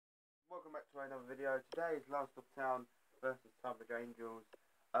welcome back to another video. Today is Lowestoft Town versus Tonbridge Angels.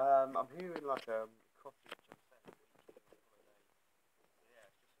 I'm here in like a cottage on holiday. So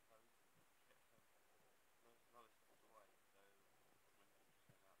yeah, it's just supposed to get some Lowestoft away. So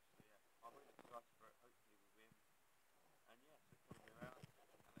yeah, I'm really excited for it. Hopefully we win. And yeah, so follow me around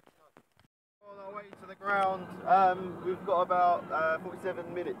and let's go. On our way to the ground, we've got about 47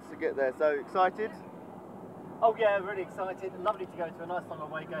 minutes to get there. So excited? Oh yeah, really excited. Lovely to go to a nice long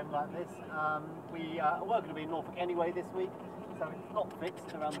away game like this. We were going to be in Norfolk anyway this week, so it's not fixed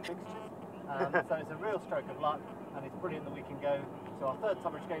around the fixtures. So it's a real stroke of luck, and it's brilliant that we can go to our third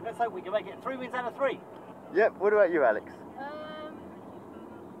Tonbridge game. Let's hope we can make it 3 wins out of 3. Yep. What about you, Alex? The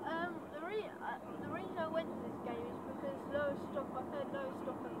reason I went to this game is because I've heard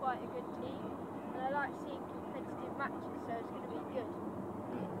Lowestoft are quite a good team, and I like seeing competitive matches, so it's going to be good.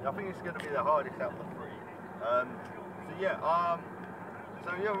 I think it's going to be the hardest out of the 3. So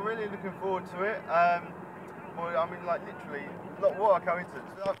yeah, we're really looking forward to it. Well, I mean, like literally, what a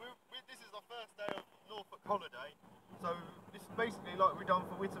coincidence. This is our first day of Norfolk holiday, so this is basically like we done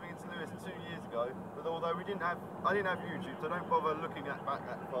for Whittam against Lewis 2 years ago. But although I didn't have YouTube, so don't bother looking back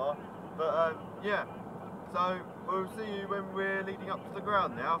that far. But yeah, so we'll see you when we're leading up to the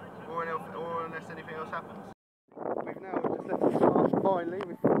ground now, or unless anything else happens. We've now just left the start finally,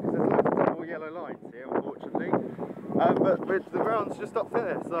 because there's loads of double yellow lines here, unfortunately. But the ground's just up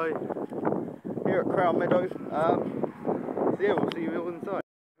there, so here at Crown Meadow. So yeah, we'll see you all inside.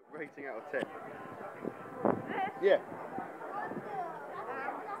 Rating out of 10. Yeah.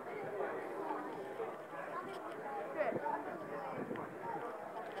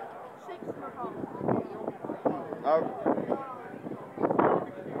 I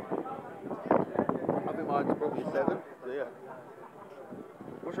think mine's probably 7. So yeah.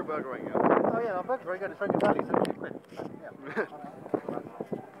 What's your burger rating out? Oh yeah, our burger's very good. It's very good value, so £2. Yeah.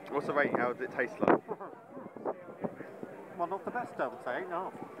 What's the rating? How does it taste like? Well, not the best, I would say.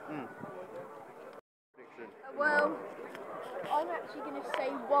 8.5. Prediction. Well, I'm actually going to say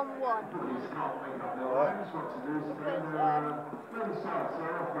 1-1. Alright. Because I hear Lowestoft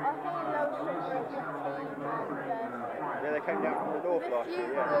are a good team, and Yeah, they came down from the north last year,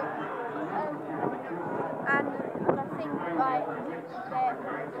 yeah. And I think I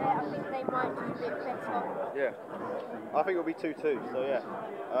think they might do a bit better. Yeah. I think it'll be 2-2, so yeah.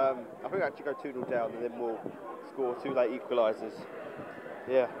 I think we'll actually go 2-0 down and then we'll score 2 late equalisers.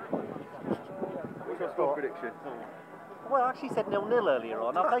 Yeah. What's your score prediction? Well, I actually said 0-0 earlier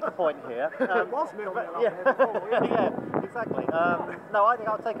on. I'll take a point here. It was 0-0. Yeah, exactly. No, I think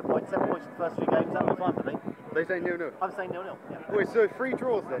I'll take a point. 7 points in the first 3 games. That was fine for me. They say 0-0. I'm saying 0-0. Yeah. Wait, so 3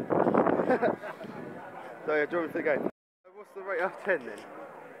 draws then? So yeah, draw for the game. What's the rate out of 10 then?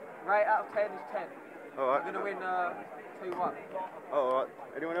 Rate out of 10 is 10. Alright. We're going to win 2-1. Oh, alright.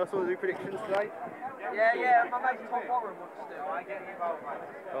 Anyone else want to do predictions today? Yeah, my mate Tom Warren wants to do. I get involved,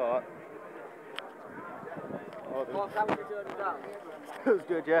 mate. Alright. What's that with the journey down? It was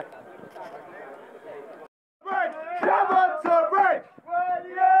good, yeah. Bridge! Come on to Bridge! We're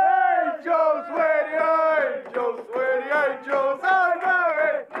the Angels! We're the Angels! We're the Angels! I know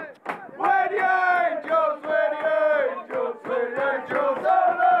it! We're the Angels! We're the Angels! We're the Angels! I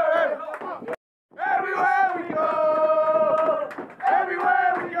know it! Everywhere we go! Everywhere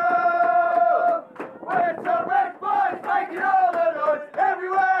we go! We're some red boys making all the noise!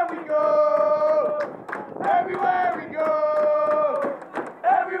 Everywhere we go! Everywhere we go!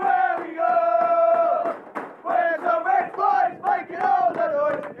 Everywhere we go! We're some red boys making all the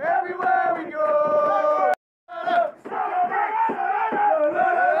noise! Everywhere we go!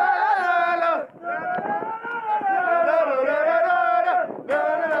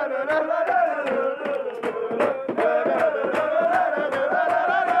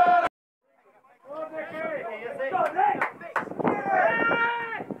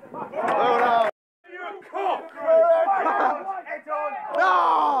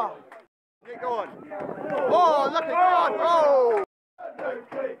 Go on. Oh, look at God. Oh!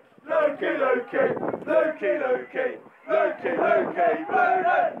 Loki, Loki, Loki, Loki, Loki, Loki, Loki,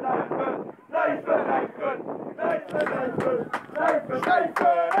 Nathan, Nathan, Nathan, Nathan, Nathan,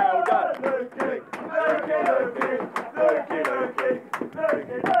 Nathan, well done. Loki, Loki, Loki, Loki, Loki,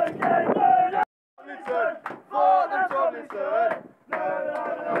 Loki, Loki, Tomlinson, Fortnum Tomlinson.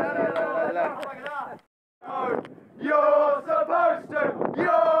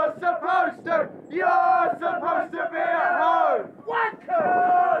 You're supposed to be at home! What?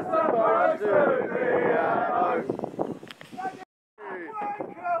 You're supposed to be at home!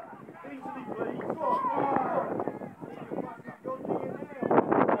 Easily, please.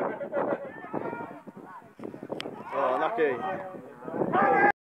 Oh, lucky.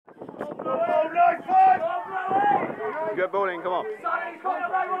 get ball in, come on. Sonny's got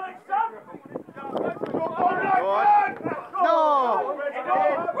the right one, son! Go on. No!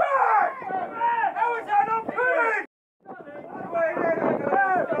 How is that not playing?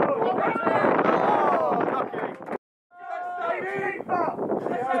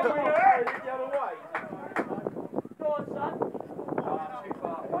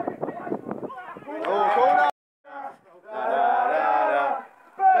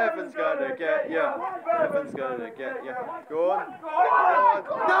 Bevan's gonna get you. Bevan's gonna get you. Go on.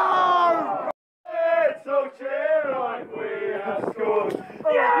 No! It's so cheer like we have scored.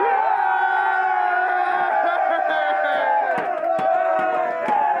 Yeah!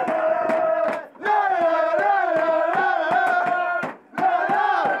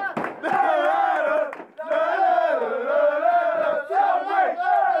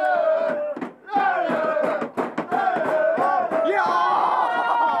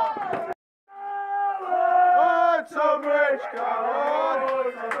 Tonbridge, come on!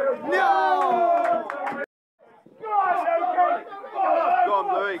 No! Go on,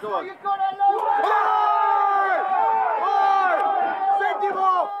 Louis, go on. Send him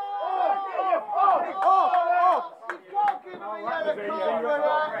off!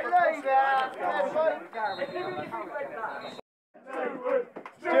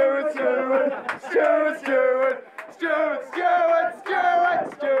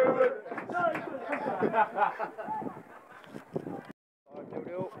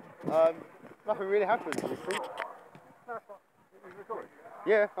 Nothing really happened this week.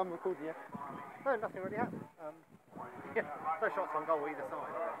 Yeah, I'm recording, yeah. No, nothing really happened. Yeah, no shots on goal either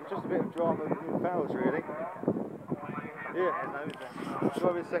side. It's just a bit of drama and fouls, really. Yeah,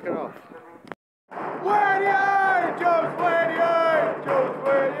 driving in second half. Where the Angels, where the Angels,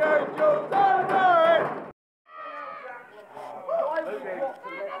 where the Angels are going!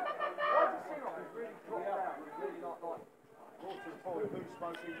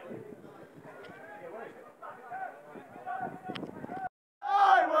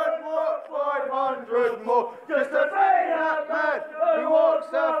 I would walk 500 more just to be that man who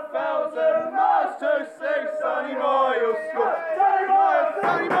walks 1,000 miles to see Sonny Miles score. Sonny Miles,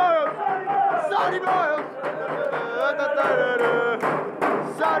 Sonny Miles, Sonny Miles,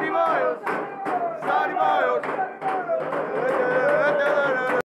 Sonny Miles, Sonny Miles.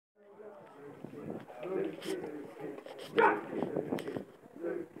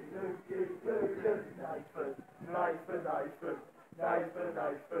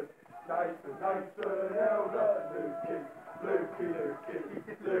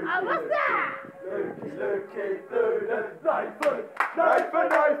 What's that?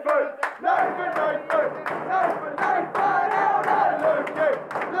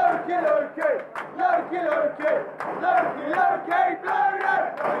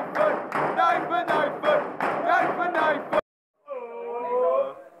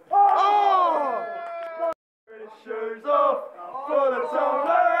 Shoes off for the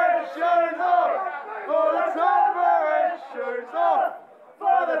Tonbridge, shoes off for the Tonbridge, shoes off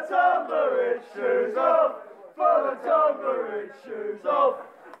for the Tonbridge, shoes off for the Tonbridge, shoes off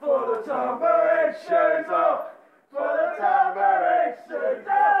for the Tonbridge, shoes off for the Tonbridge, shoes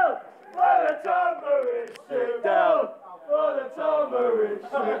down for the Tonbridge, sit down for the Tonbridge,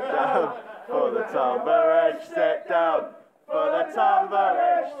 sit down for the Tonbridge, sit down for the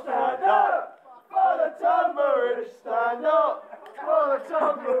Tonbridge, stand up. For the Tonbridge, stand up! For the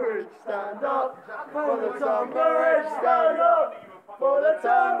Tonbridge, stand up! For the Tonbridge, stand up! For the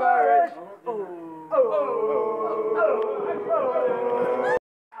Tonbridge!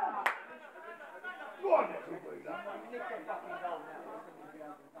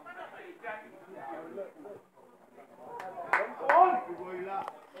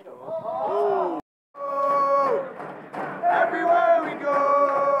 Everywhere we go!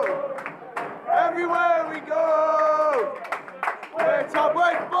 Everywhere we go, we're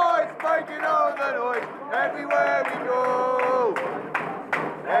Tonbridge boys making all the noise. Everywhere we go,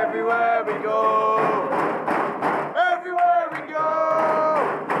 everywhere we go, everywhere we go,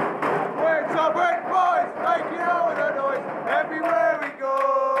 we're Tonbridge boys making all the noise. Everywhere we go.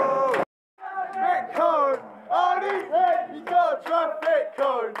 Traffic cone on his head, he's got a traffic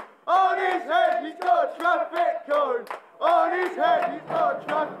cone. On his head, he's got a traffic cone. On his head, he's got a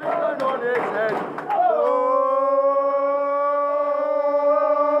traffic cone on his head.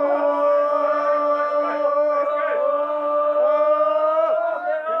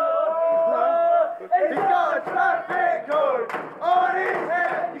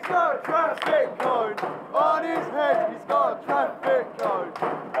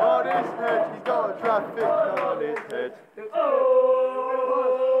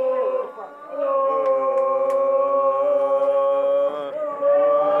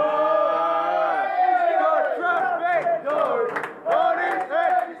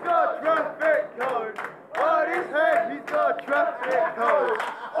 cone.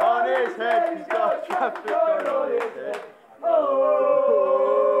 On his head, he's got a traffic cone on his head.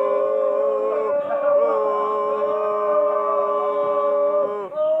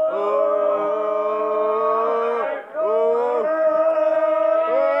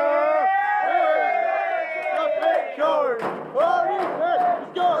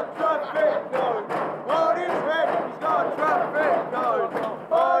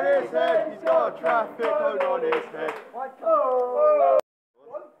 Traffic cone on his head. Oh!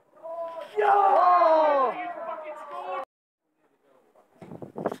 Oh!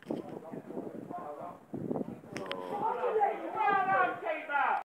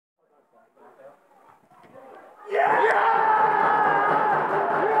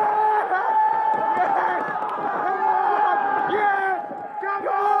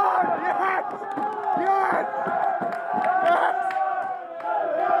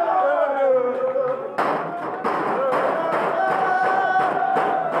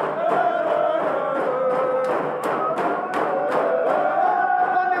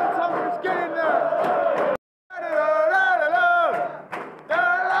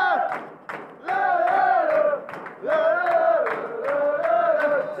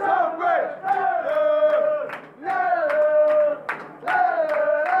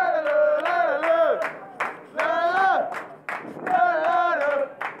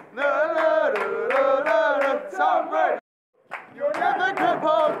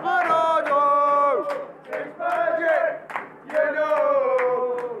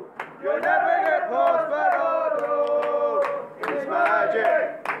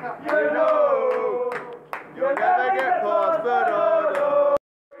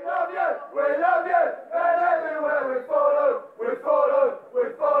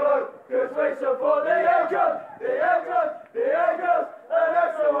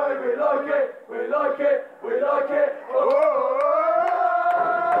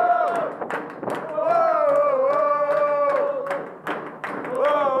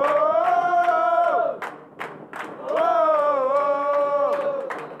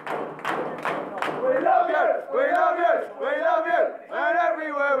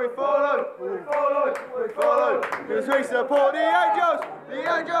 Because we support the Angels, the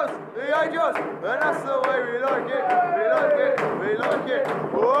Angels, and that's the way we like it, we like it, we like it.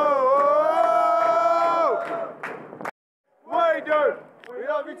 Whoa! We do, we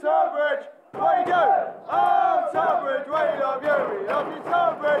love you Tonbridge, we do. Oh Tonbridge, we love you, we love you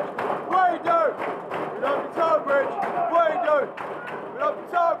Tonbridge, we do. We love you Tonbridge, we do. We love you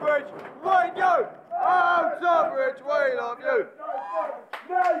Tonbridge, we do. Oh Tonbridge, we love you.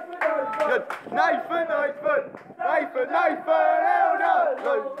 Good. Nathan, Elder!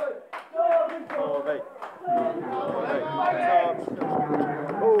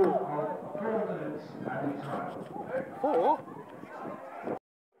 Four?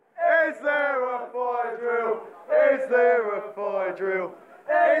 Is there a fire drill? Is there a fire drill?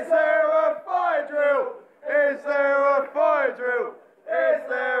 Is there a fire drill? Is there a fire drill? Is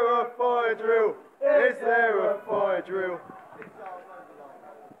there a fire drill? Is there a fire drill?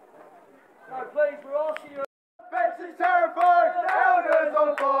 No, please, we're asking you. Fence is terrified, Elders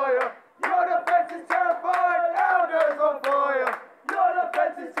on fire. Your defence is terrified, Elders on fire. Your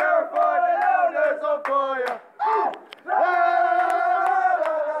defence is terrified, Elders on fire.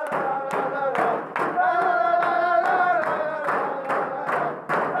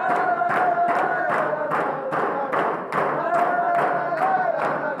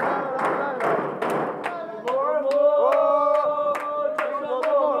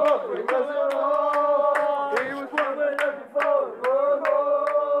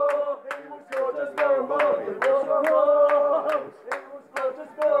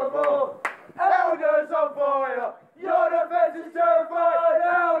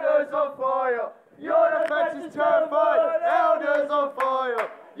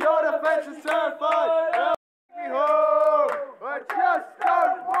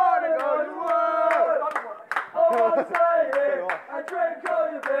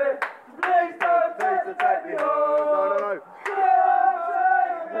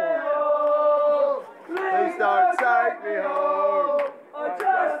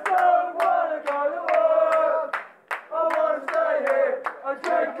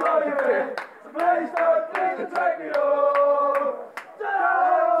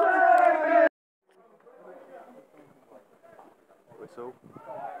 Whistle.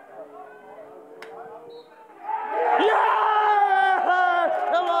 Yes!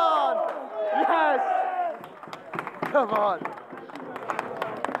 Come on! Yes! Come on!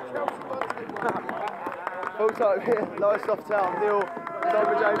 Full time here, Lowestoft Town,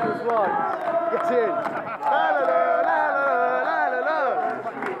 Tonbridge Angels 1. Get in! La la la la la la la la.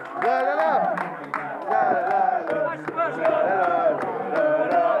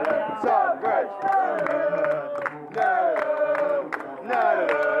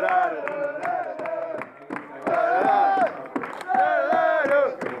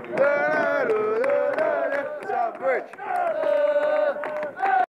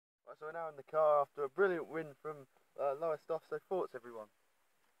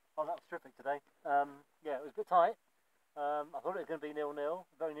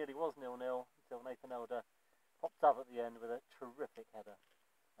 very nearly was 0-0 until Nathan Elder popped up at the end with a terrific header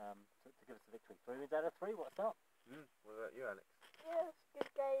to give us the victory. 3 wins out of 3. What's up? What about you, Alex? Yeah, it's a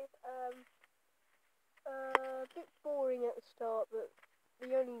good game. A bit boring at the start, but the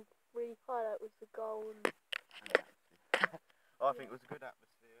only really highlight was the goal. And I think it was a good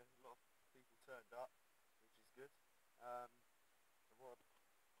atmosphere. A lot of people turned up, which is good.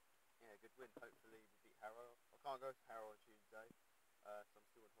 Yeah, good win. Hopefully we beat Harrow. I can't go to Harrow on Tuesday, so I'm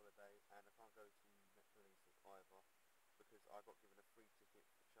still on holiday, and I can't go to Metpolice either because I got given a free ticket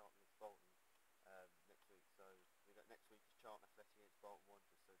for Charlton against Bolton next week. So we got next week is Charlton Athletic against Bolton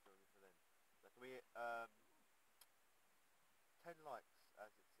Wanderers. So join me for them. So can we 10 likes as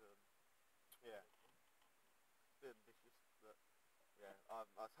it's yeah, it's a bit ambitious, but yeah, I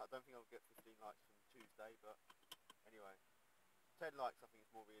don't think I'll get 15 likes from Tuesday, but anyway, 10 likes I think is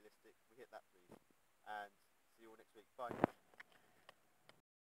more realistic. We hit that please, and see you all next week. Bye.